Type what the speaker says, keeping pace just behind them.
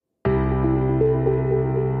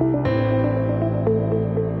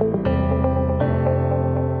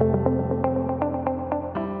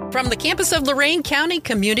From the campus of Lorain County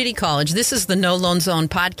Community College, this is the No Loan Zone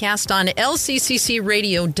podcast on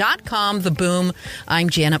lcccradio.com, The Boom.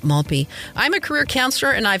 I'm Janet Malpe. I'm a career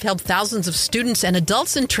counselor, and I've helped thousands of students and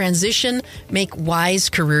adults in transition make wise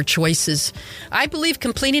career choices. I believe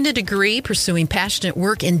completing a degree, pursuing passionate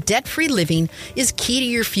work, and debt-free living is key to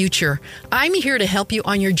your future. I'm here to help you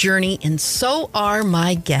on your journey, and so are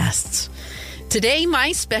my guests. Today,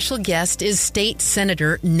 my special guest is State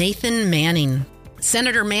Senator Nathan Manning.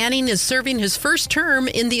 Senator Manning is serving his first term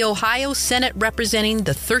in the Ohio Senate representing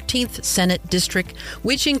the 13th Senate District,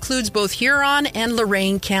 which includes both Huron and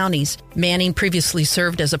Lorain counties. Manning previously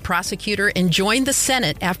served as a prosecutor and joined the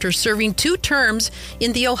Senate after serving 2 terms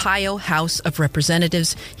in the Ohio House of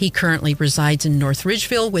Representatives. He currently resides in North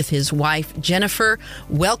Ridgeville with his wife, Jennifer.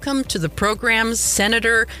 Welcome to the program,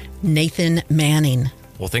 Senator Nathan Manning.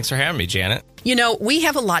 Well, thanks for having me, Janet. You know, we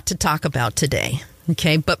have a lot to talk about today.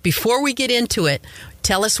 Okay, but before we get into it,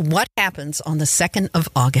 tell us what happens on the 2nd of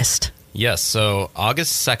August. Yes, so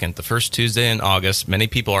August 2nd, the first Tuesday in August, many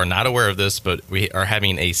people are not aware of this, but we are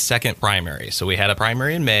having a second primary. So we had a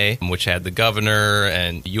primary in May, which had the governor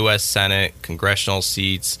and U.S. Senate, congressional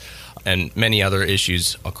seats, and many other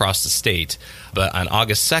issues across the state. But on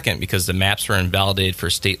August 2nd, because the maps were invalidated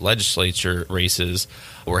for state legislature races,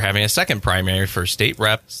 we're having a second primary for state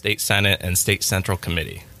rep, state senate, and state central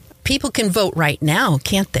committee. People can vote right now,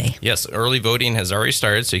 can't they? Yes, early voting has already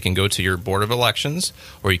started, so you can go to your Board of Elections,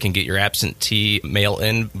 or you can get your absentee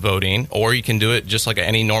mail-in voting, or you can do it just like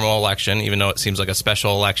any normal election. Even though it seems like a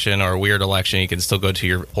special election or a weird election, you can still go to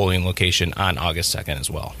your polling location on August 2nd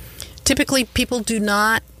as well. Typically, people do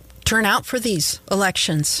not turn out for these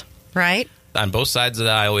elections, right? On both sides of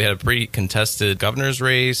the aisle, we had a pretty contested governor's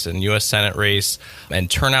race and U.S. Senate race,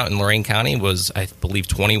 and turnout in Lorain County was, I believe,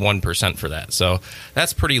 21% for that. So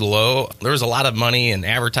that's pretty low. There was a lot of money and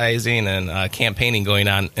advertising and campaigning going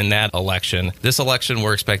on in that election. This election,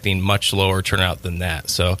 we're expecting much lower turnout than that.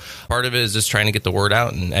 So part of it is just trying to get the word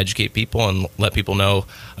out and educate people and let people know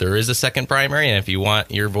there is a second primary, and if you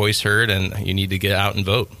want your voice heard, and you need to get out and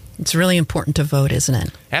vote. It's really important to vote, isn't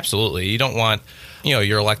it? Absolutely. You don't want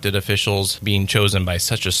your elected officials being chosen by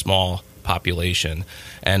such a small population.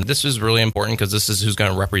 And this is really important because this is who's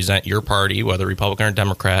going to represent your party, whether Republican or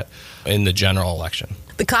Democrat, in the general election.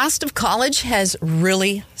 The cost of college has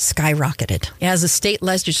really skyrocketed. As a state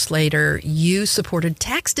legislator, you supported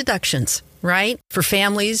tax deductions, right, for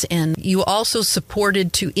families, and you also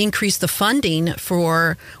supported to increase the funding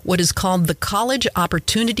for what is called the College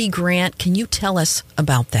Opportunity Grant. Can you tell us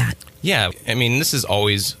about that? Yeah, I mean, this is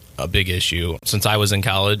always a big issue. Since I was in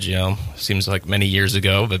college, seems like many years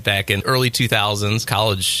ago, but back in early 2000s,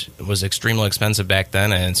 college was extremely expensive back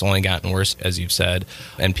then, and it's only gotten worse, as you've said.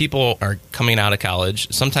 And people are coming out of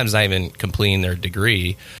college, sometimes not even completing their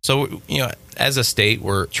degree. So, as a state,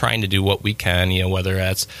 we're trying to do what we can, whether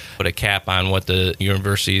that's put a cap on what the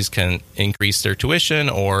universities can increase their tuition,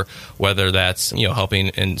 or whether that's, helping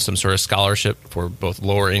in some sort of scholarship for both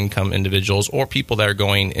lower income individuals or people that are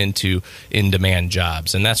going into in-demand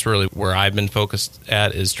jobs. And that's really where I've been focused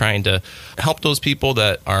at, is trying to help those people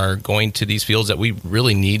that are going to these fields that we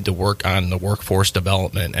really need to work on the workforce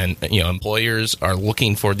development. And, employers are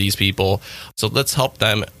looking for these people. So let's help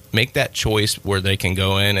them make that choice where they can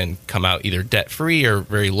go in and come out either debt-free or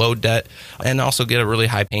very low debt, and also get a really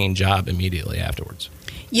high-paying job immediately afterwards.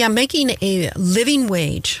 Yeah, making a living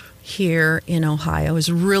wage here in Ohio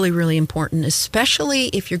is really, really important, especially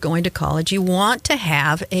if you're going to college. You want to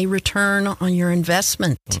have a return on your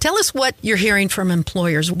investment. Tell us what you're hearing from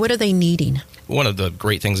employers. What are they needing? One of the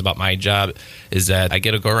great things about my job is that I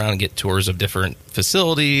get to go around and get tours of different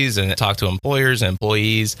facilities and talk to employers and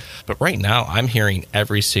employees. But right now, I'm hearing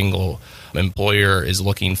every single employer is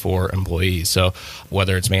looking for employees. So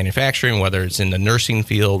whether it's manufacturing, whether it's in the nursing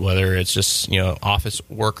field, whether it's just, office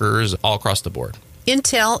workers, all across the board.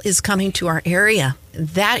 Intel is coming to our area.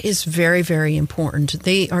 That is very, very important.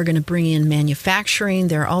 They are going to bring in manufacturing.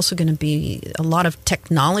 There are also going to be a lot of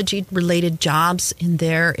technology-related jobs in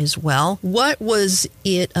there as well. What was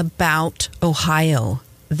it about Ohio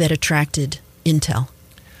that attracted Intel?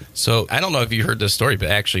 So I don't know if you heard this story, but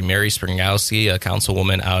actually Mary Springowski, a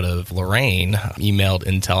councilwoman out of Lorain, emailed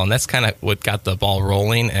Intel, and that's kind of what got the ball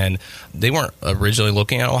rolling. And they weren't originally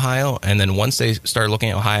looking at Ohio, and then once they started looking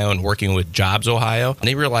at Ohio and working with Jobs Ohio,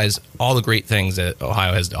 they realized all the great things that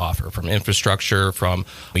Ohio has to offer, from infrastructure, from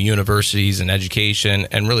universities and education,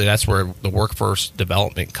 and really that's where the workforce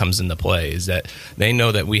development comes into play, is that they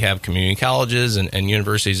know that we have community colleges and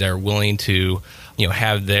universities that are willing to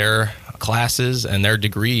have their classes and their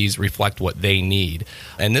degrees reflect what they need.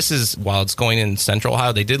 And this is, while it's going in Central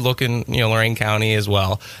Ohio, they did look in Lorain County as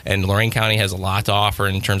well. And Lorain County has a lot to offer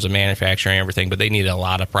in terms of manufacturing and everything, but they need a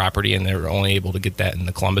lot of property, and they're only able to get that in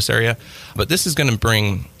the Columbus area. But this is going to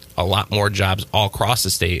bring a lot more jobs all across the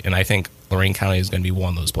state, and I think Lorain County is going to be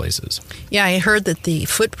one of those places. Yeah, I heard that the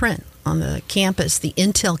footprint on the campus, the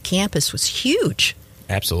Intel campus, was huge.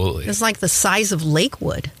 Absolutely. It's like the size of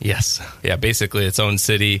Lakewood. Yes. Yeah, basically its own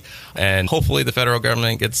city. And hopefully the federal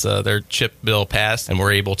government gets their CHIP bill passed, and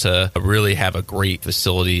we're able to really have a great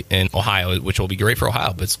facility in Ohio, which will be great for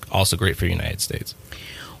Ohio, but it's also great for the United States.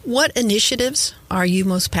 What initiatives are you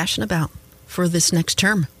most passionate about for this next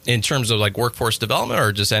term? In terms of like workforce development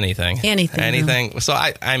or just anything? Anything. Really. So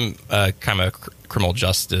I'm kind of a criminal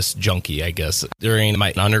justice junkie, I guess. During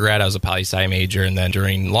my undergrad, I was a poli-sci major, and then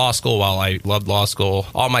during law school, while I loved law school,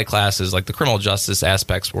 all my classes, like the criminal justice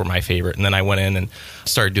aspects were my favorite. And then I went in and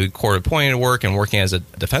started doing court-appointed work and working as a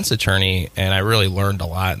defense attorney, and I really learned a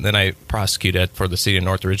lot. And then I prosecuted for the city of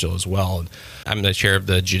North Ridgeville as well. And I'm the chair of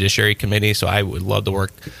the Judiciary Committee, so I would love to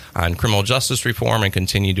work on criminal justice reform and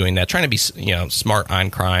continue doing that, trying to be smart on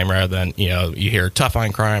crime rather than you hear tough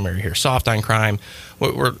on crime or you hear soft on crime.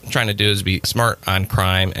 What we're trying to do is be smart on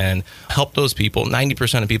crime and help those people.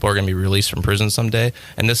 90% of people are going to be released from prison someday,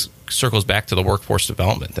 and this circles back to the workforce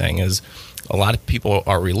development thing. Is a lot of people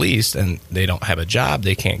are released and they don't have a job,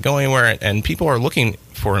 they can't go anywhere, and people are looking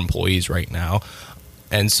for employees right now.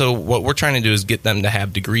 And so what we're trying to do is get them to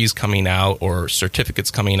have degrees coming out or certificates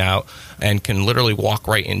coming out and can literally walk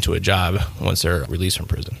right into a job once they're released from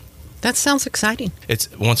prison. That sounds exciting. It's,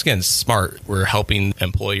 once again, smart. We're helping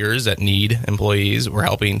employers that need employees. We're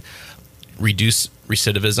helping reduce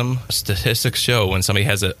recidivism. Statistics show when somebody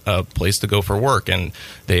has a place to go for work and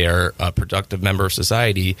they are a productive member of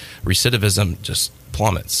society, recidivism just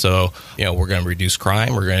plummets. So, we're going to reduce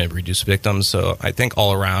crime. We're going to reduce victims. So I think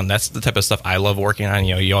all around, that's the type of stuff I love working on.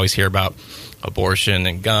 You always hear about abortion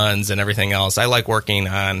and guns and everything else. I like working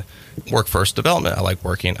on workforce development. I like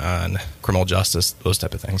working on criminal justice, those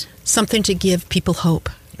type of things. Something to give people hope.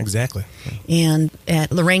 Exactly. And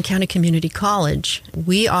at Lorain County Community College,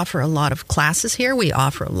 we offer a lot of classes here. We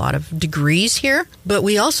offer a lot of degrees here, but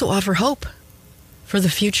we also offer hope for the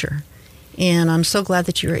future. And I'm so glad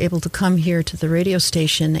that you were able to come here to the radio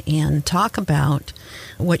station and talk about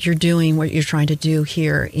what you're doing, what you're trying to do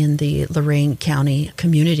here in the Lorain County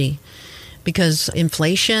community. Because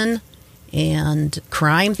inflation and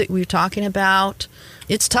crime that we were talking about,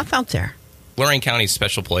 it's tough out there. Lorain County is a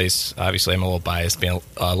special place. Obviously, I'm a little biased being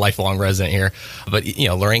a lifelong resident here. But,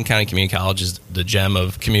 Lorain County Community College is the gem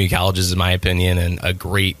of community colleges, in my opinion, and a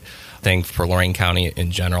great thing for Lorain County in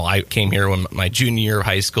general. I came here when my junior year of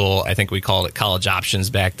high school. I think we called it college options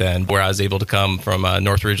back then, where I was able to come from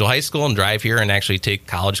North Ridgeville High School and drive here and actually take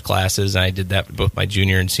college classes. And I did that both my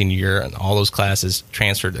junior and senior year, and all those classes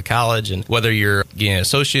transferred to college. And whether you're getting an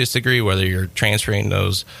associate's degree, whether you're transferring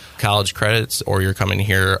those college credits, or you're coming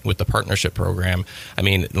here with the partnership program,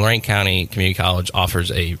 Lorain County Community College offers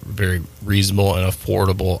a very reasonable and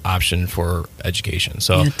affordable option for education.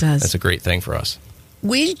 So that's a great thing for us.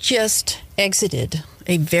 We just exited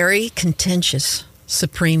a very contentious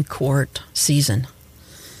Supreme Court season.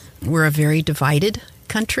 We're a very divided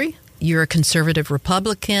country. You're a conservative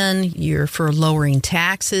Republican. You're for lowering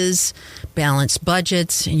taxes, balanced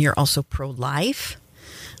budgets, and you're also pro-life.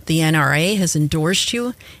 The NRA has endorsed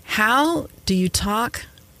you. How do you talk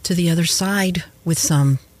to the other side with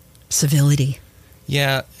some civility?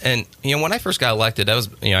 Yeah, and when I first got elected,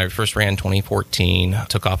 I first ran in 2014,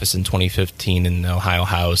 took office in 2015 in the Ohio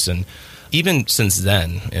House, and even since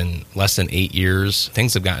then, in less than 8 years,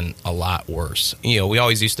 things have gotten a lot worse. We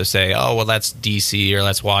always used to say, oh, well, that's D.C. or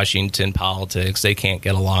that's Washington politics. They can't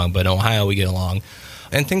get along, but in Ohio, we get along.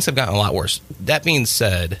 And things have gotten a lot worse. That being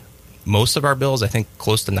said, most of our bills, I think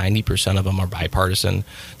close to 90% of them are bipartisan.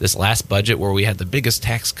 This last budget, where we had the biggest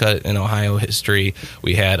tax cut in Ohio history,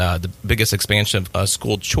 we had the biggest expansion of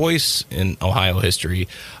school choice in Ohio history,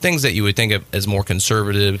 things that you would think of as more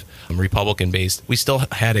conservative, Republican-based, we still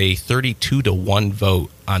had a 32-1 vote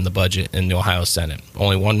on the budget in the Ohio Senate.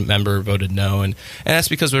 Only one member voted no, and that's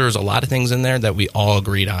because there was a lot of things in there that we all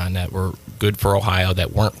agreed on that were good for Ohio,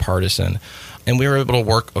 that weren't partisan. And we were able to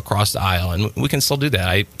work across the aisle, and we can still do that.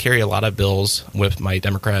 I carry a lot of bills with my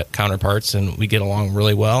Democrat counterparts, and we get along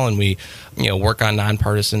really well, and we work on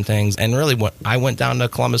nonpartisan things. And really what I went down to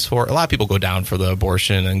Columbus for, a lot of people go down for the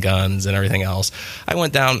abortion and guns and everything else. I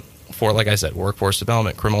went down for, like I said, workforce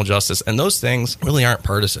development, criminal justice, and those things really aren't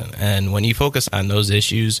partisan. And when you focus on those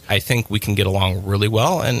issues, I think we can get along really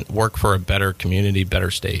well and work for a better community,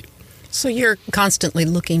 better state. So you're constantly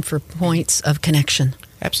looking for points of connection.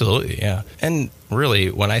 Absolutely, yeah. And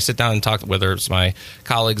really, when I sit down and talk, whether it's my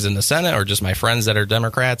colleagues in the Senate or just my friends that are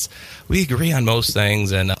Democrats, we agree on most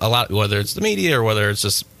things. And a lot, whether it's the media or whether it's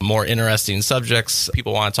just more interesting subjects,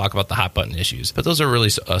 people want to talk about the hot button issues. But those are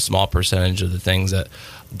really a small percentage of the things that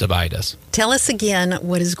divide us. Tell us again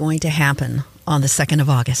what is going to happen on the 2nd of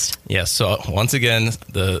August. Yes. So once again,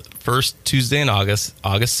 the first Tuesday in August,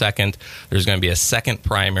 August 2nd, there's going to be a second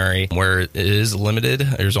primary where it is limited.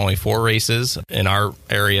 There's only 4 races in our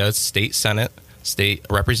area: state Senate, state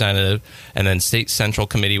representative, and then state central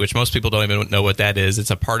committee, which most people don't even know what that is. It's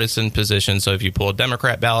a partisan position. So if you pull a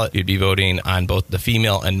Democrat ballot, you'd be voting on both the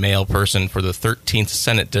female and male person for the 13th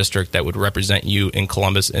Senate district that would represent you in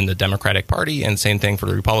Columbus in the Democratic Party. And same thing for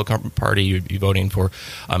the Republican Party. You'd be voting for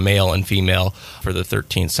a male and female for the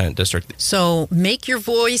 13th Senate district. So make your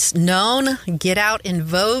voice known. Get out and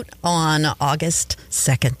vote on August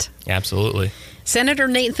 2nd. Absolutely. Senator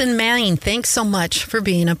Nathan Manning, thanks so much for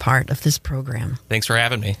being a part of this program. Thanks for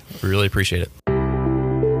having me. We really appreciate it.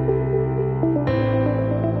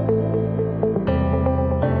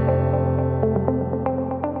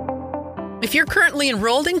 If you're currently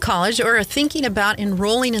enrolled in college or are thinking about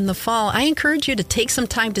enrolling in the fall, I encourage you to take some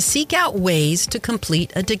time to seek out ways to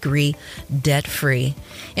complete a degree debt-free.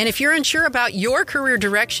 And if you're unsure about your career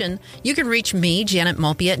direction, you can reach me, Janet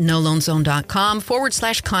Mulpey, at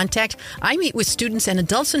noloanzone.com/contact. I meet with students and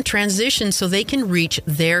adults in transition so they can reach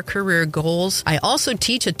their career goals. I also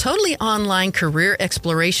teach a totally online career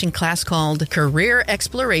exploration class called Career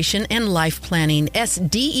Exploration and Life Planning,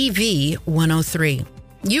 SDEV 103.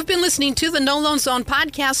 You've been listening to the No Loan Zone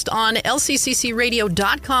podcast on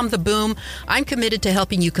lcccradio.com, The Boom. I'm committed to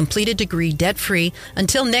helping you complete a degree debt-free.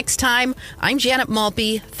 Until next time, I'm Janet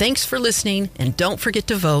Mulpey. Thanks for listening, and don't forget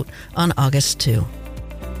to vote on August 2.